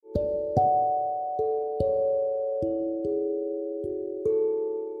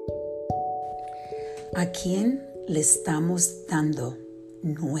¿A quién le estamos dando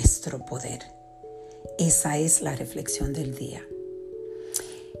nuestro poder? Esa es la reflexión del día.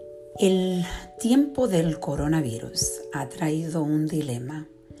 El tiempo del coronavirus ha traído un dilema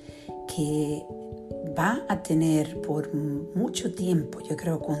que va a tener por mucho tiempo, yo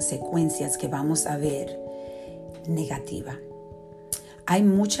creo, consecuencias que vamos a ver negativas. Hay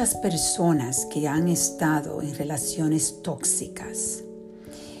muchas personas que han estado en relaciones tóxicas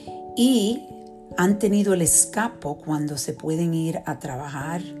y han tenido el escapo cuando se pueden ir a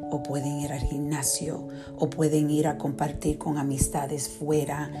trabajar o pueden ir al gimnasio o pueden ir a compartir con amistades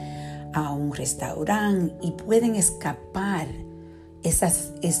fuera a un restaurante y pueden escapar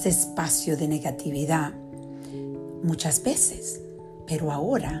ese espacio de negatividad muchas veces. Pero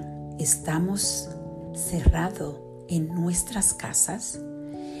ahora estamos cerrados en nuestras casas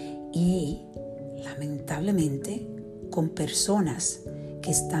y lamentablemente con personas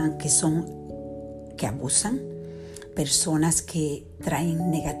que abusan, personas que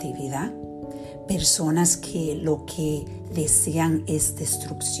traen negatividad, personas que lo que desean es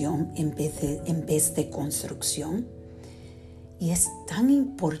destrucción en vez de construcción. Y es tan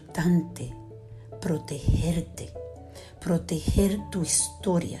importante protegerte, proteger tus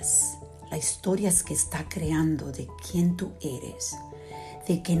historias, las historias que está creando de quién tú eres,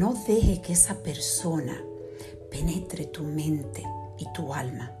 de que no deje que esa persona penetre tu mente y tu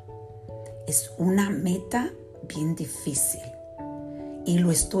alma. Es una meta bien difícil y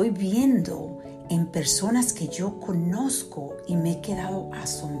lo estoy viendo en personas que yo conozco y me he quedado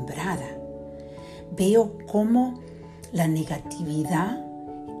asombrada. Veo cómo la negatividad,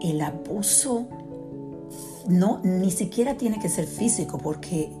 el abuso, ni siquiera tiene que ser físico,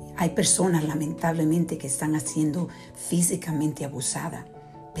 porque hay personas lamentablemente que están siendo físicamente abusadas,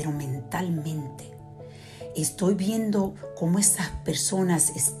 pero mentalmente. Estoy viendo cómo esas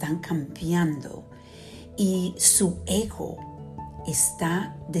personas están cambiando y su ego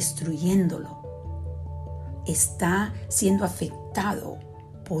está destruyéndolo. Está siendo afectado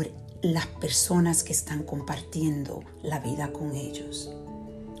por las personas que están compartiendo la vida con ellos.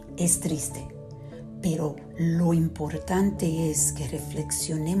 Es triste, pero lo importante es que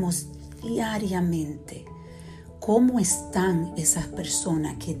reflexionemos diariamente cómo están esas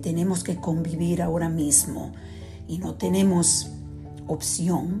personas que tenemos que convivir ahora mismo y no tenemos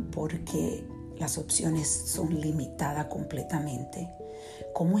opción porque las opciones son limitadas completamente.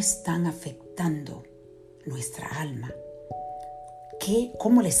 ¿Cómo están afectando nuestra alma?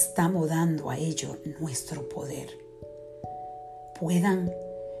 ¿Cómo le estamos dando a ellos nuestro poder?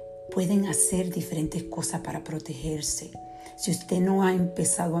 Pueden hacer diferentes cosas para protegerse. Si usted no ha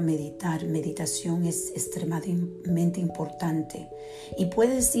empezado a meditar, meditación es extremadamente importante. Y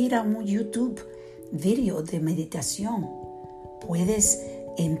puedes ir a un YouTube video de meditación. Puedes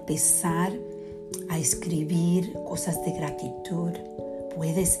empezar a escribir cosas de gratitud.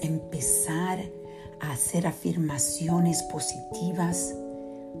 Puedes empezar a hacer afirmaciones positivas.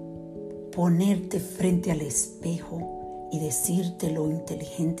 Ponerte frente al espejo y decirte lo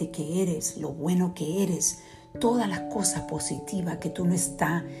inteligente que eres, lo bueno que eres. Todas las cosas positivas que tú no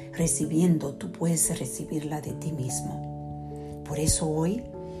estás recibiendo, tú puedes recibirla de ti mismo. Por eso hoy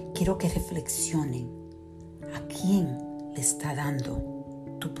quiero que reflexionen a quién le está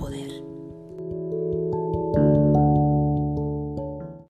dando tu poder.